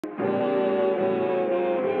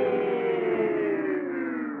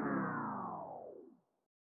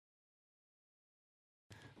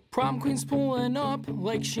Prom queen's pulling up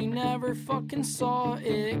like she never fucking saw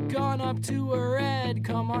it. Gun up to her head,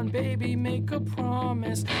 come on baby, make a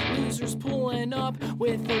promise. Loser's pulling up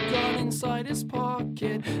with a gun inside his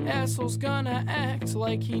pocket. Asshole's gonna act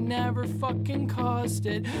like he never fucking caused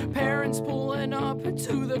it. Parents pulling up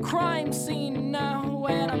to the crime scene now,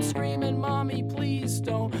 and I'm screaming, mommy, please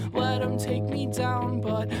don't let him take me down.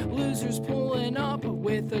 But loser's pulling up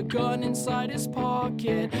with a gun inside his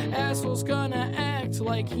pocket. Asshole's gonna act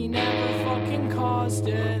like he never fucking caused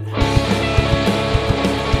it.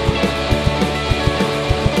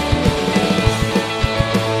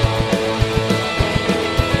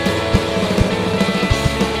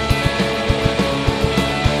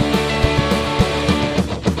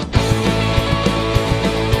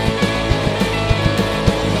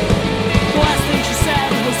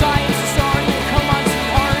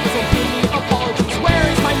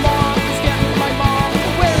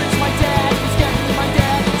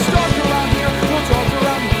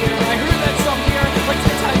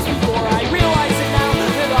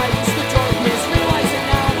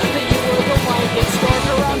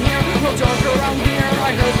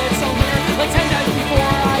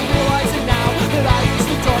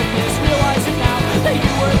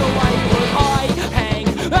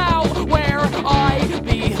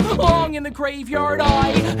 Graveyard,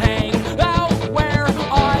 I hang out where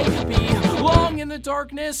I belong. In the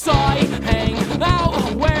darkness, I hang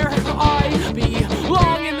out where I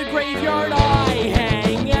belong. In the graveyard, I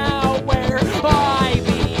hang out where I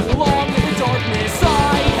belong. In the darkness,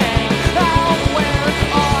 I hang out where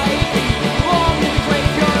I belong. In the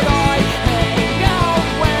graveyard, I hang out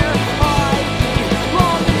where I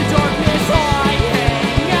belong. In the darkness, I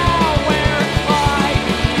hang out where I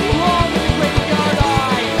belong. In the graveyard,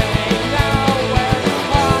 I hang out.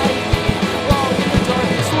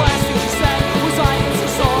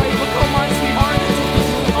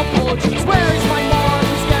 Where is my mom?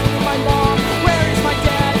 Who's getting my mom? Where is my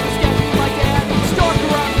dad? Who's getting my dad? It's dark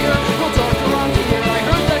around here.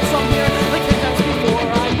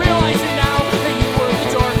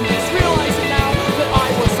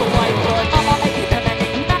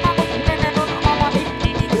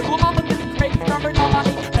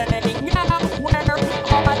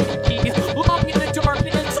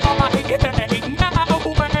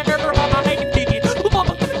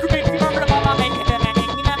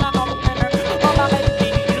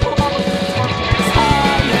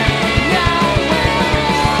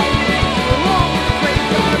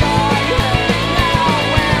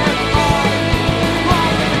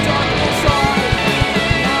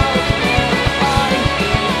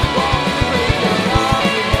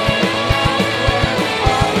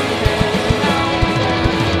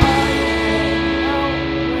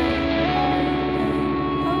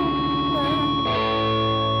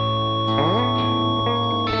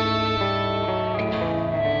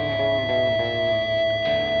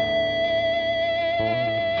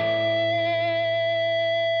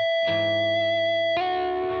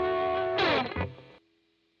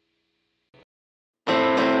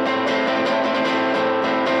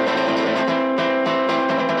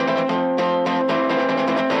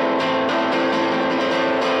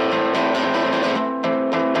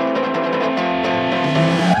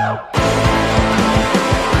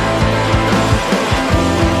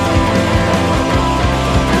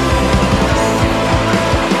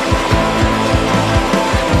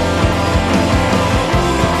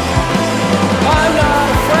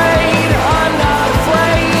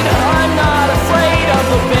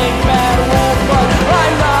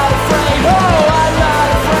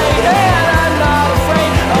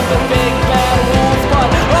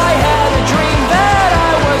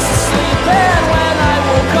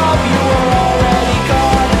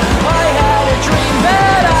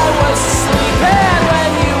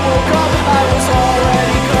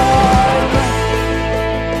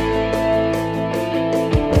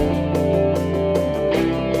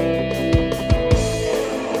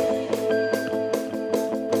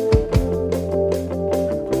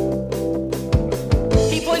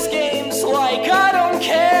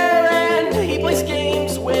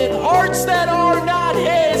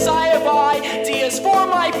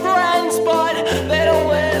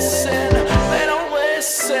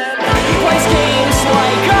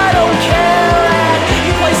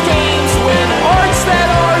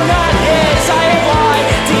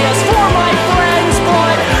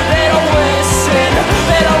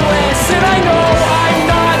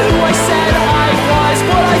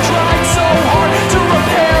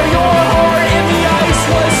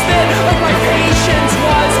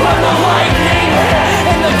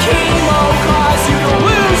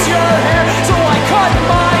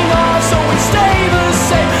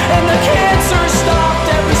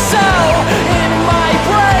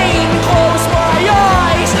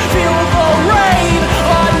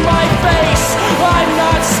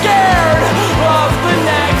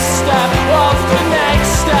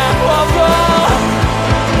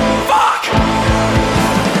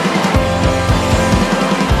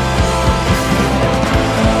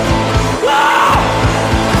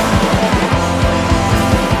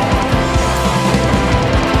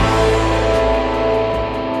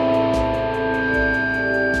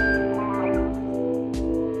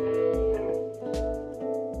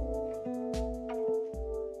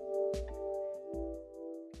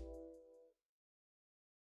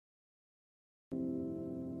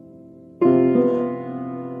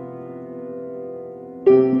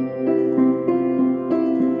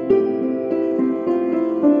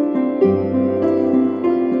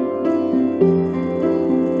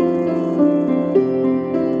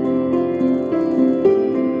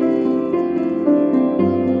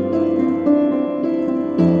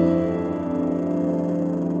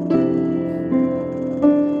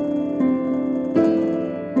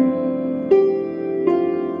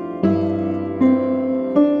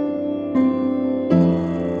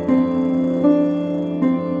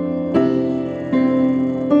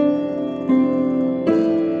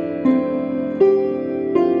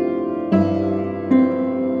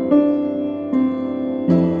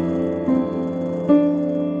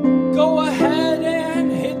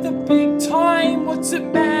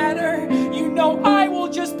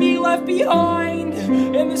 mind,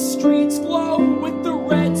 and the streets glow with the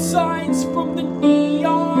red signs from the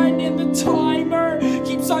neon, and the timer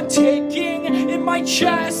keeps on ticking in my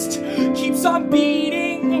chest, keeps on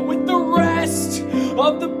beating with the rest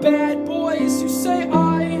of the bad boys who say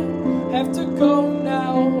I have to go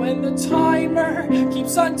now, and the timer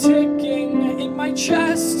keeps on ticking in my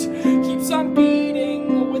chest, keeps on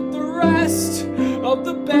beating with the rest of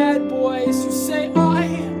the bad boys who say I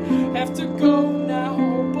have to go now.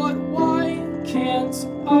 But why can't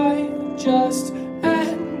I just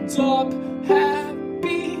end up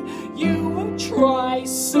happy? You try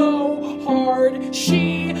so hard,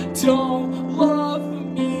 she don't love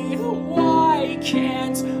me. Why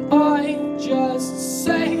can't I just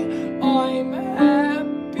say I'm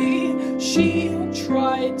happy? She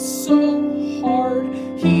tried so hard,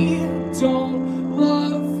 he don't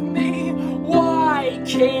love me. Why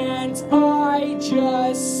can't I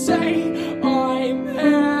just say I'm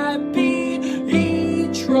happy? He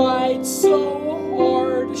tried so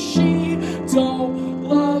hard, she don't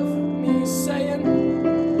love me. Saying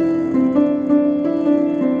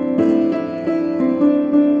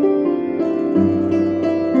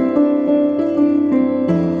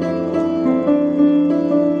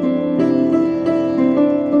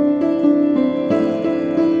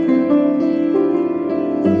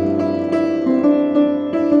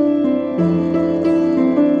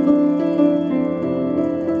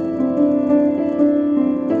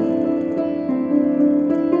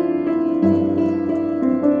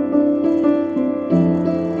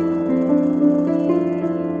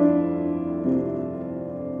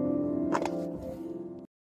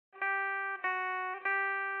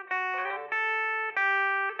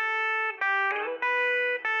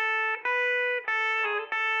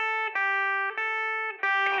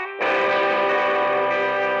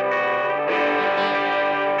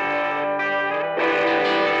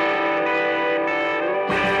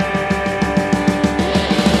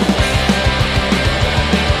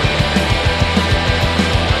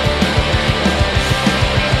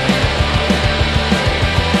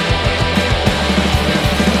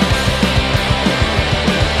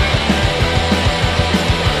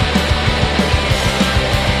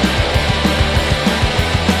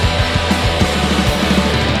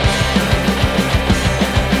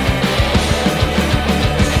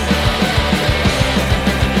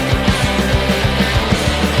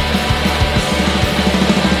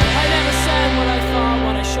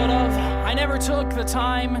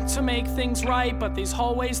to make things right, but these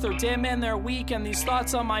hallways, they're dim and they're weak, and these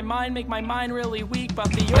thoughts on my mind make my mind really weak.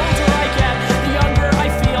 But the older I get, the younger I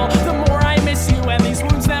feel, the more I miss you, and these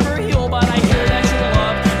wounds never heal. But I hear that your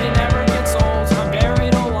love, it never gets old. I'm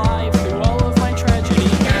buried alive through all of my tragedy.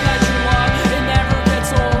 Hear that your love, it never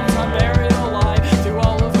gets old. I'm buried alive through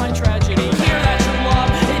all of my tragedy. Hear that your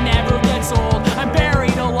love, it never gets old. I'm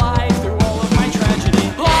buried alive through all of my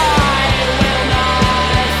tragedy. I will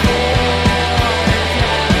not forget,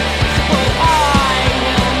 but I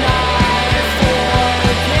will not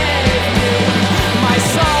forgive you. My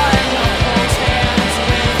son holds hands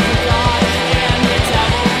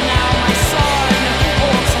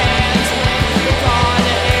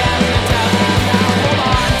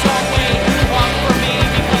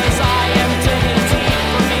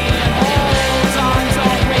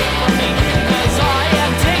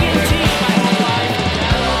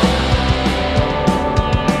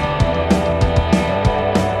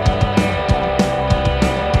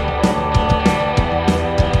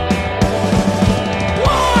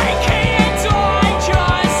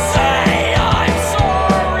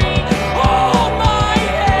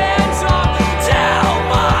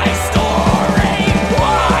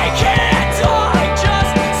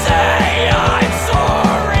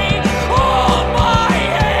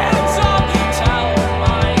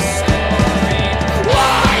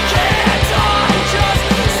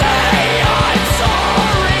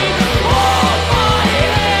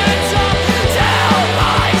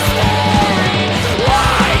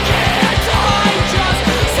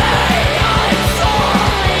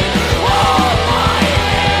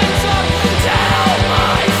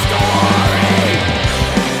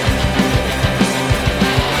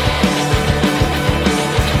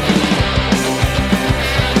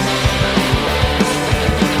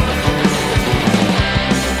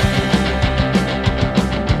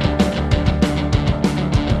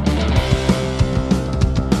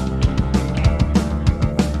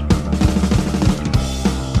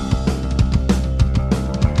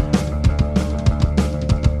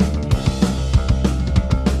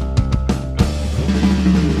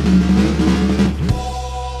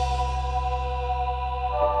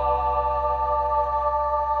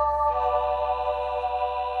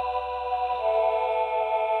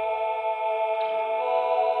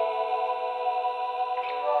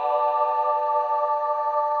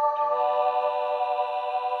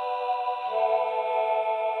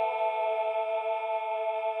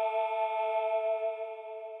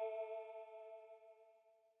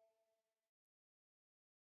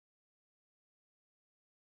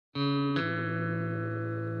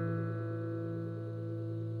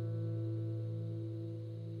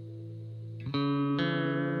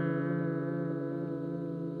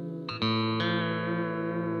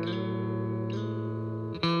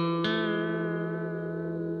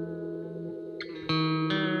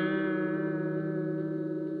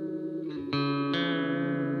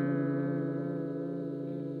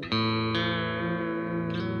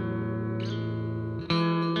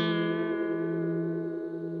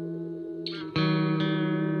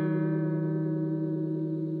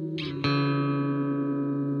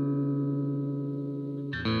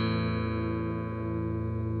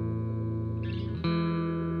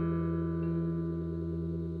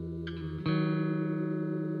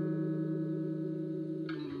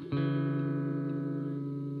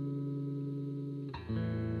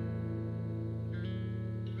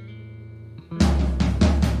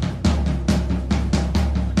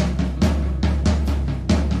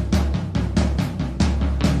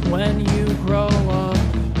when you grow up,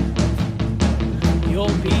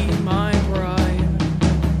 you'll be my bride,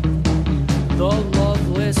 the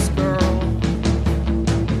loveless girl,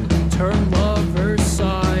 turn lover's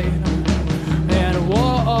side. And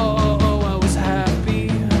whoa, I was happy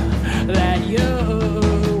that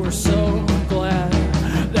you were so glad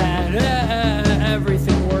that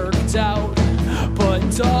everything worked out. But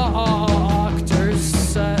doctors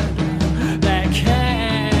said that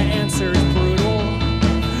cancer is brutal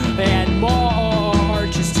and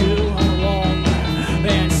March is too long.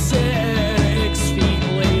 And 6 feet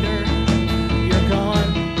later, you're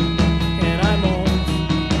gone and I'm old.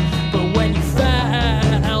 But when you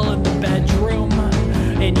fell in the bedroom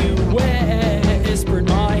and you whispered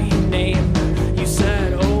my name, you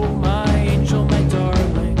said, oh my angel, my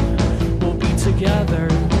darling, we'll be together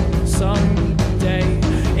someday.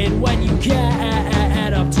 And when you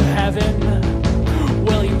get up to heaven,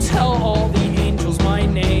 will you tell all the angels my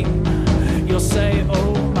name? You'll say,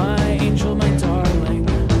 oh my angel, my darling,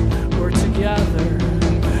 we're together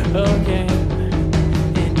again.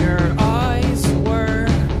 And your eyes were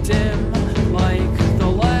dim like the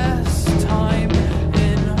last time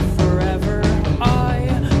in forever. I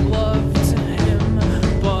loved him,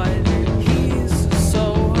 but he's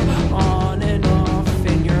so on and off.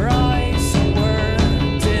 And your eyes were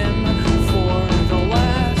dim for the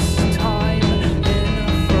last time in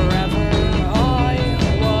forever. I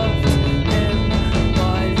loved him,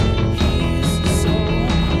 but he's so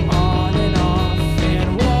on and off. And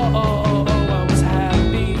whoa,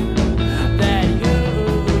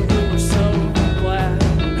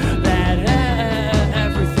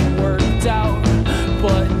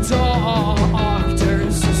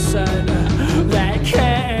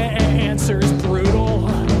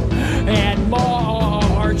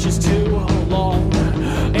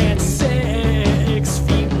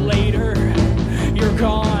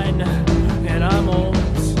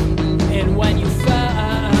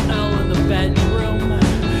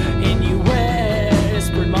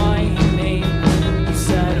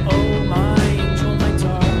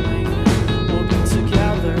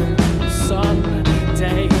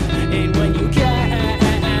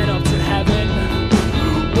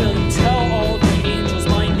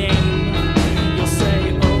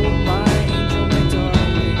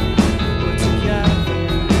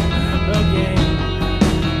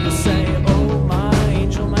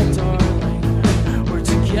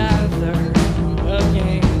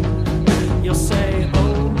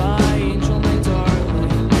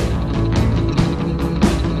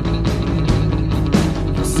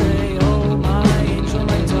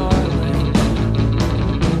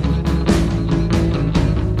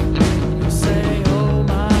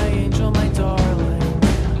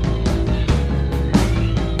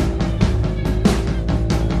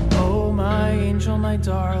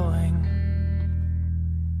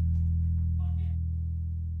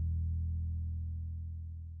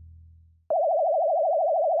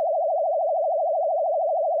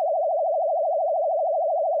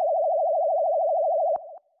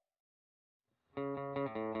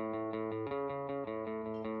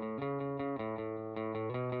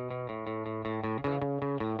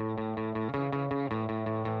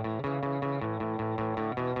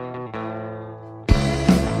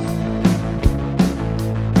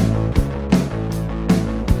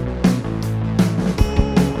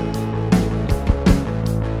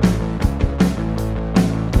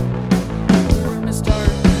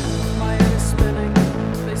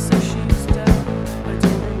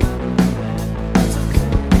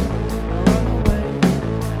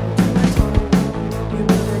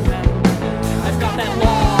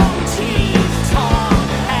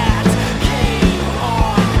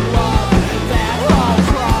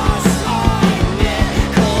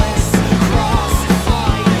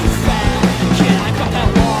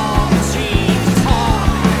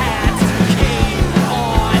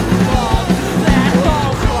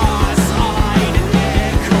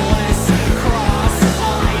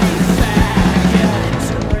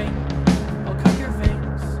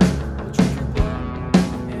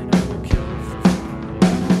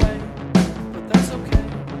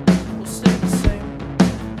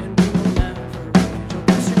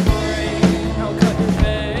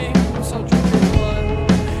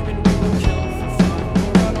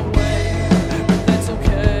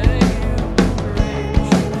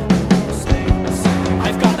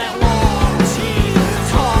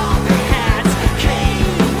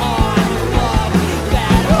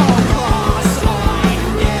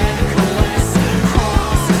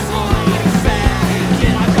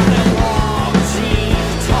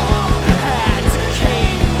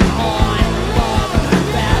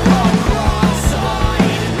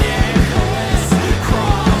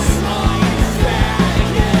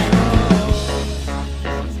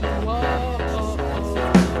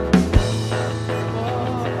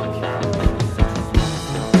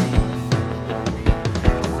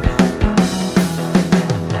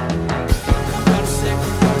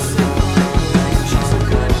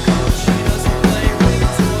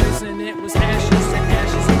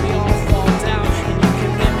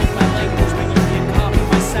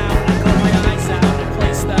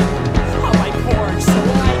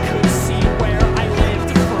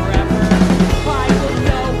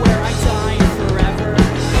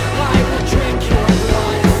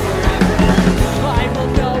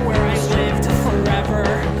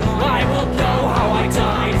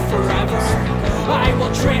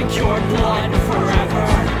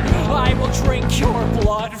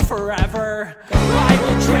 forever. I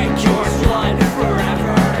will drink your blood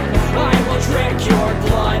forever. I will drink your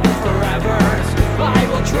blood forever. I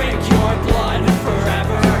will drink your blood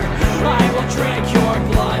forever. I will drink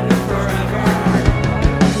your blood forever.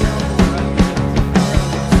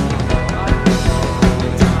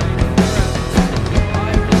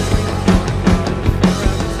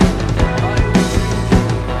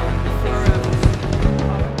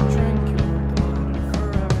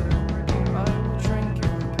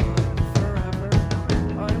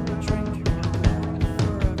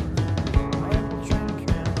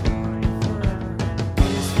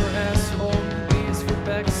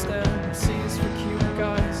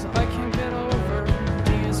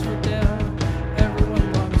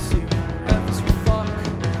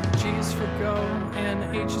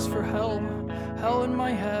 Hell in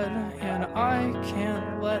my head, and I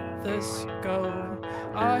can't let this go.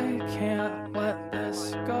 I can't let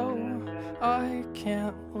this go. I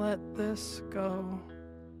can't let this go.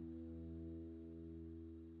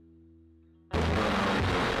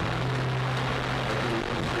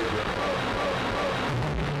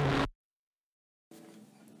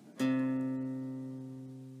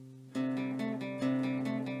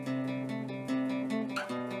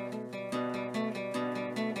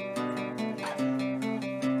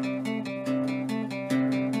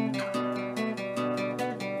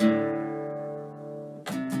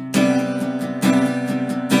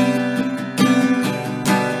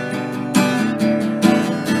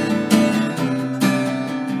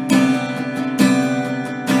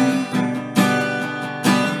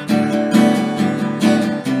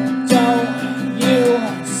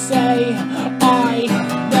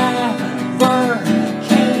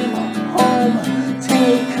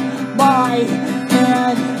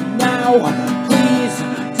 Please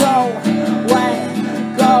don't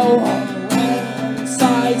let go.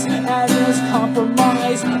 Sides and this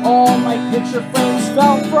compromise. All my picture frames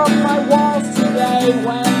fell from my walls today.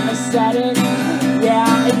 When I said it, yeah,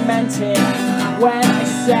 I meant it. When I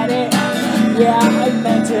said it, yeah, I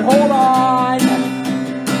meant it. Hold on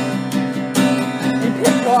and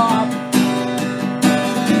pick up.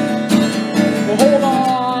 Hold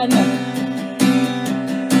on and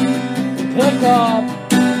pick up.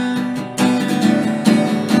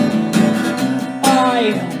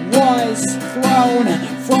 I was thrown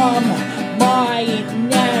from my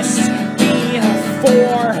nest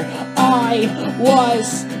before. I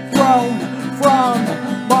was thrown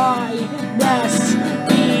from my nest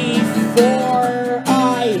before.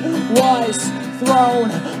 I was thrown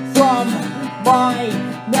from my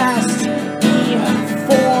nest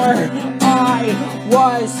before. I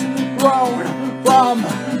was thrown from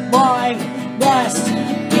my nest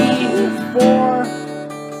before.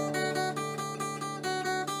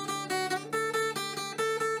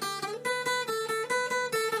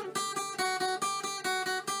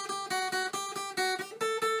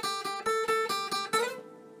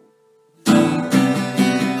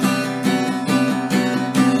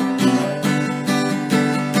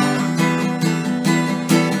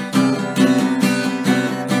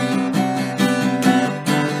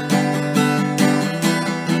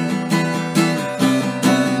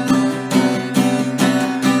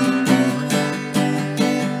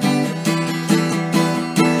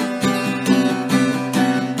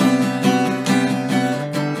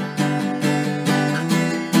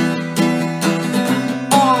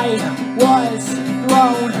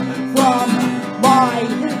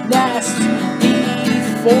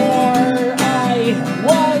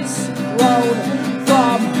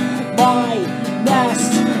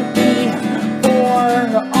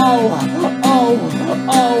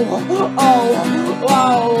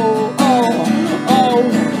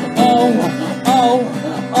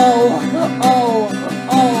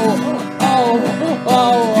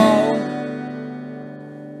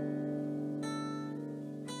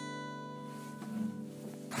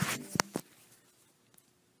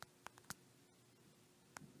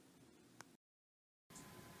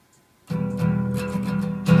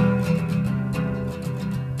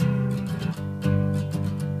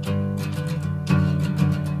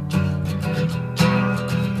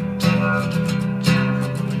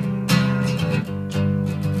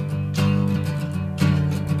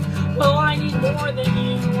 More than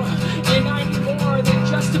you, and I need more than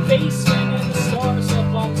just a basement and the stars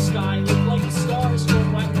up on the sky look like the stars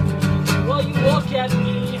from when we were younger. Well, you look at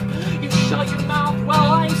me, you shut your mouth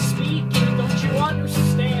while I'm speaking. Don't you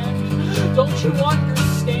understand? Don't you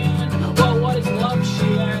understand? Well, what is love,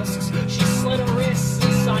 she asks. She slid her wrists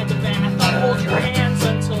inside the bath. I'll hold your hands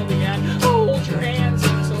until the end. I'll hold your hands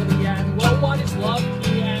until the end. Well, what is love,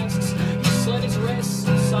 he asks. He slid his wrists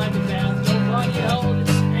inside the bath. Nobody held his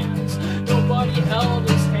hand.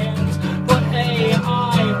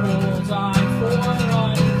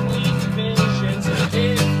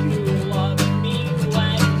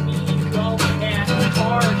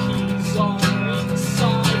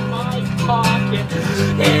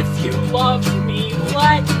 If you love me,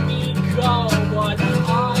 let me go, but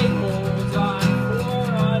I hold on for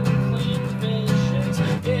unclean visions.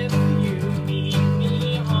 If you need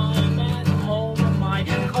me, I'm at home. My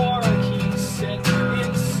car keys sit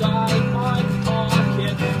inside my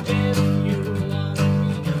pocket. If you love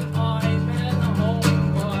me, I'm at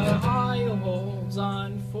home, but I hold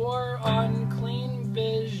on for unclean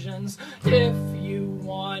visions. If you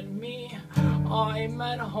want me, I'm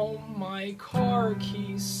at home. My car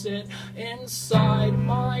keys sit inside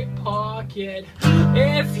my pocket.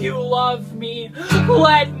 If you love me,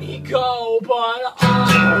 let me go, but I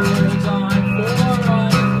hold on for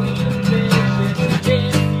unclean visions.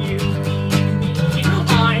 If you need me,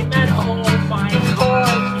 I'm at home. My car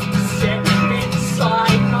keys sit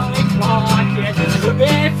inside my pocket.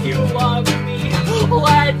 If you love me,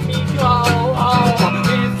 let me go. Oh,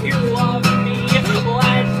 if you love me,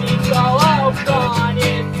 let me go. Oh God,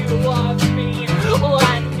 if you love me,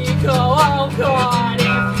 let me go. Oh God, if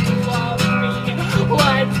you love me,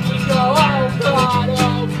 let me go. Oh God,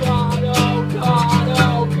 oh God, oh God,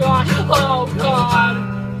 oh God, oh God.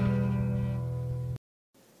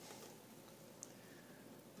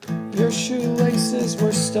 Your shoelaces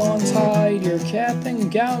were still untied, your cap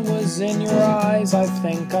and gown was in your eyes. I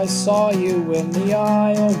think I saw you in the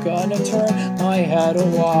aisle, gonna turn my head a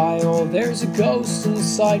while. There's a ghost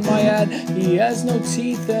inside my head, he has no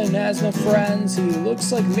teeth and has no friends. He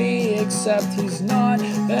looks like me except he's not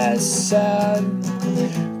as sad.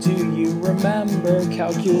 Do you remember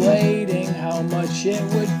calculating how much it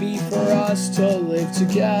would be for us to live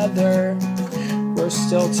together? We're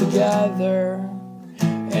still together.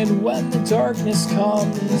 And when the darkness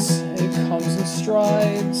comes, it comes in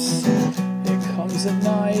strides, it comes at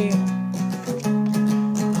night,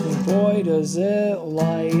 and boy does it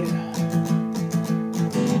light,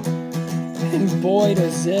 and boy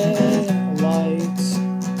does it light,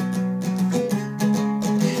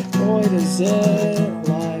 boy does it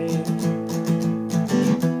light,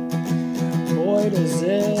 boy does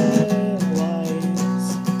it.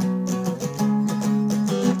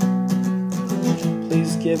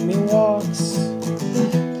 Please give me walks,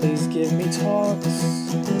 please give me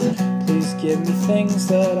talks, please give me things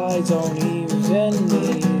that I don't even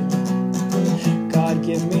need. God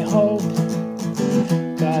give me hope,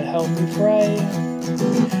 God help me pray,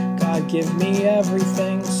 God give me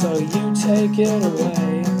everything so you take it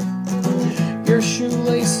away. Your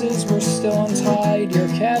shoelaces were still untied, your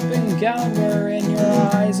cap and gown were in your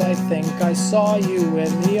eyes. I think I saw you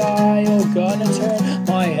in the aisle, gonna turn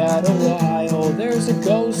my head a while. There's a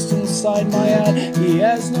ghost inside my head, he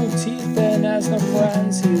has no teeth and has no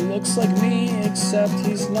friends. He looks like me except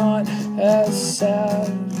he's not as sad.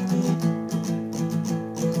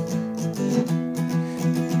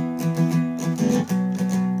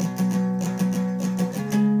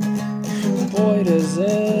 Boy does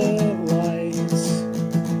it light.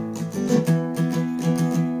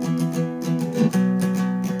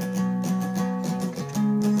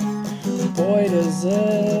 Boy does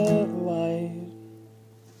it light.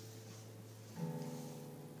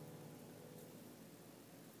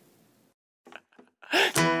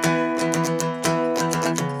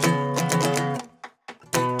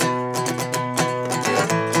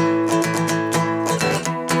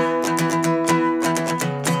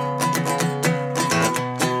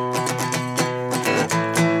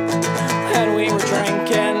 And we were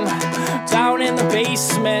drinking down in the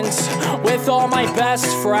basement with all my best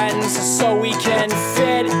friends so we can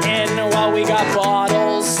fit in. Well, we got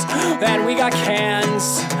bottles and we got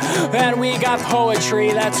cans and we got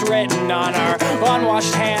poetry that's written on our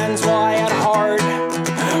unwashed hands. Well, I had heart,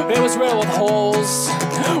 it was riddled with holes.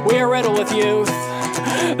 We're riddled with youth,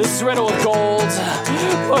 this is riddled with gold.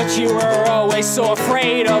 But you were always so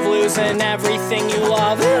afraid of losing everything you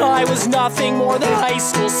love. I was nothing more than high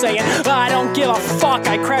school saying, I don't give a fuck.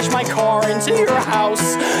 I crashed my car into your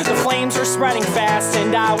house. The flames were spreading fast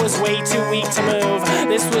and I was way too weak to move.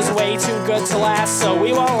 This was way too good to last, so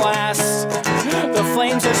we won't last. The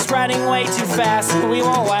flames are spreading way too fast. We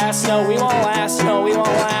won't last, no, we won't last, no, we won't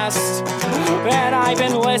last. And I've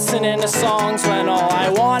been listening to songs when all I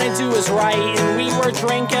want to do is write. And we were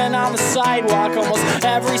drinking on the sidewalk almost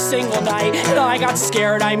every single night. And I got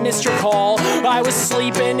scared, I missed your call. I was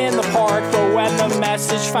sleeping in the park, but when the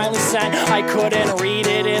message finally sent, I couldn't read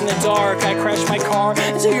it in the dark. I crashed my car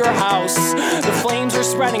into your house. The flames were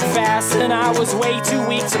spreading fast and I was way too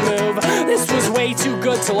weak to move. This was way too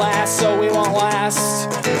good to last, so we won't last.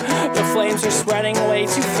 The flames are spreading way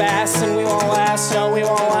too fast and we won't last, no, we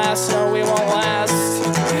won't last, no, we won't last.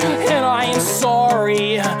 And I am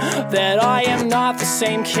sorry that I am not the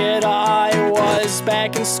same kid I was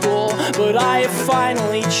back in school, but I have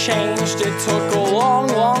finally changed. It took a long,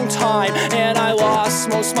 long time, and I lost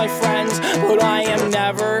most of my friends, but I am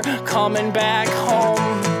never coming back home.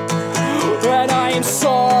 And I am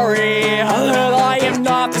sorry that I am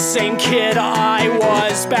not the same kid I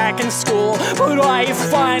was back in school, but I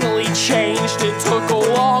have finally changed. It took a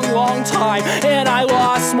long, long time, and I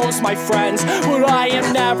lost most of my friends, but I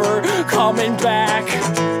am never coming back.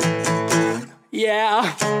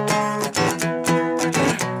 Yeah.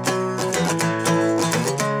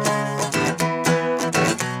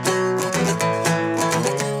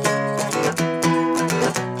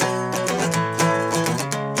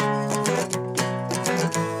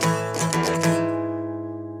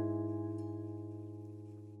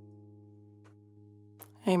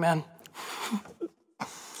 Amen.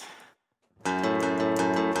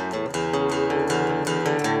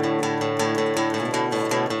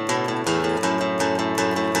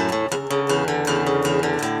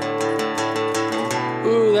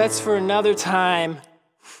 Ooh, that's for another time.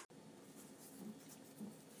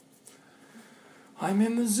 I'm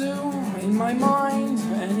in the zoo, in my mind,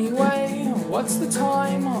 anyway, what's the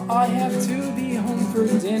time? I have to be home for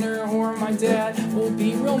dinner or my dad will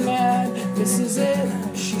be real mad. This is it,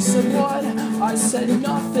 she said what? I said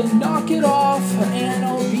nothing, knock it off, and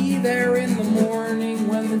I'll be there in the morning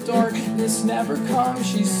when the darkness never comes.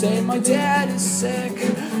 She said my dad is sick,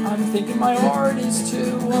 I'm thinking my heart is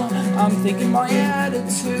too, I'm thinking my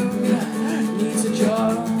attitude needs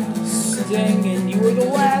adjusting, and you were the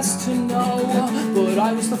last to know, but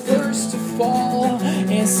I was the first to fall,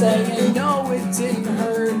 and saying no, it didn't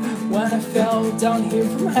hurt when I fell down here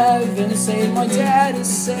from heaven, saying my dad is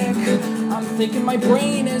sick, I'm thinking my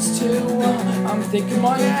brain is too, I'm thinking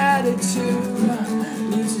my attitude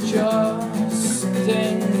needs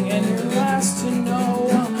adjusting, and you're the last to know,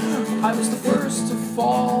 I was the first to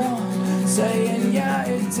fall, saying yeah,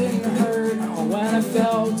 it didn't hurt when I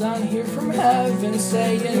fell down here from heaven,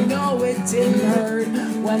 saying no, it didn't hurt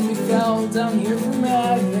when we fell down here from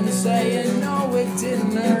heaven, saying no, it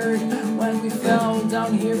didn't hurt when we fell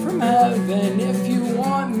down here from heaven. If you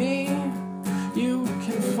want me, you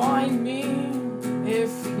can find me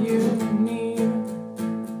if you need.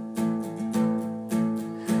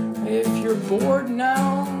 If you're bored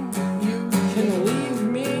now, you can leave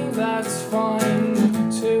me, that's fine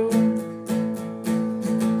too.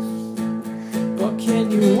 But can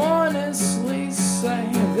you honestly say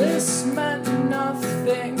this meant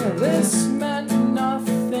nothing, this meant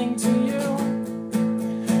nothing to you?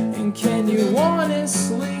 And can you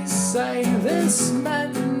honestly say this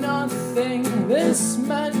meant nothing, this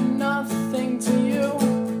meant nothing to you?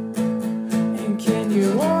 And can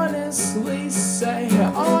you honestly say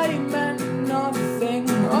I meant nothing,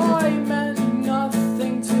 I meant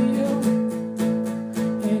nothing to you?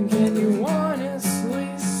 And can you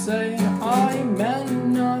honestly say I meant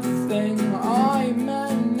nothing, I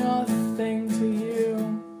meant nothing to you?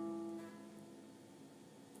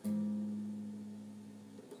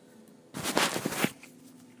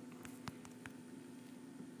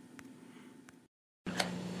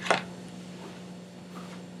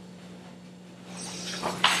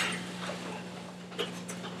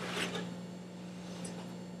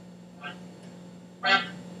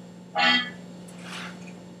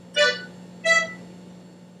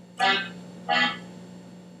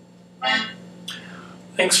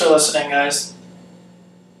 Thanks for listening, guys.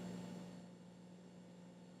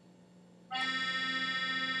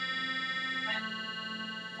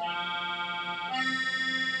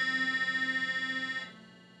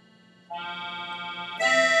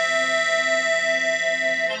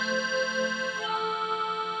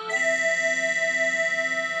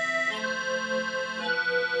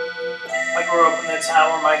 I grew up in the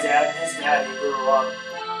town where my dad and his daddy grew up.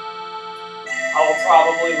 I will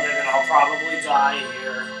probably live and I'll probably die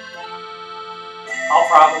here. I'll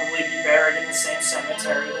probably be buried in the same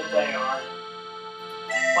cemetery that they are.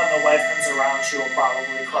 When the wife comes around, she will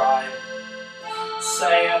probably cry,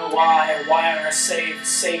 saying, why aren't I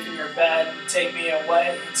safe in your bed? Take me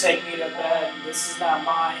away, take me to bed. This is not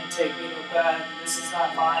mine, take me to bed. This is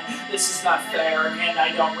not mine, this is not fair, and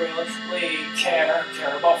I don't really care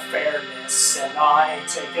about fairness, and I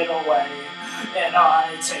take it away. And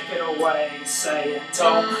I take it away, saying,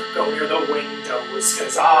 don't go near the windows,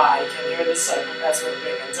 cause I can hear the psychopaths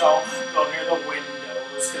moving, and don't go near the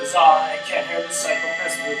windows, cause I can hear the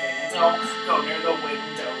psychopaths moving, and don't go near the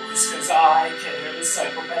windows, cause I can hear the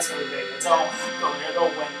psychopaths moving, and don't go near the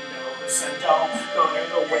windows, and don't go near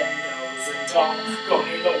the windows, and don't go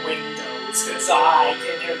near the windows. windows, cause I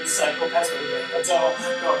can hear the psychopaths moving. And don't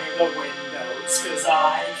go near the windows, cause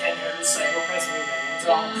I can hear the psychopaths moving. And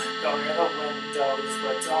don't go near the windows,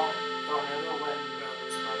 but don't go near the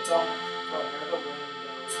windows, but don't go near the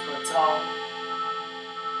windows, but don't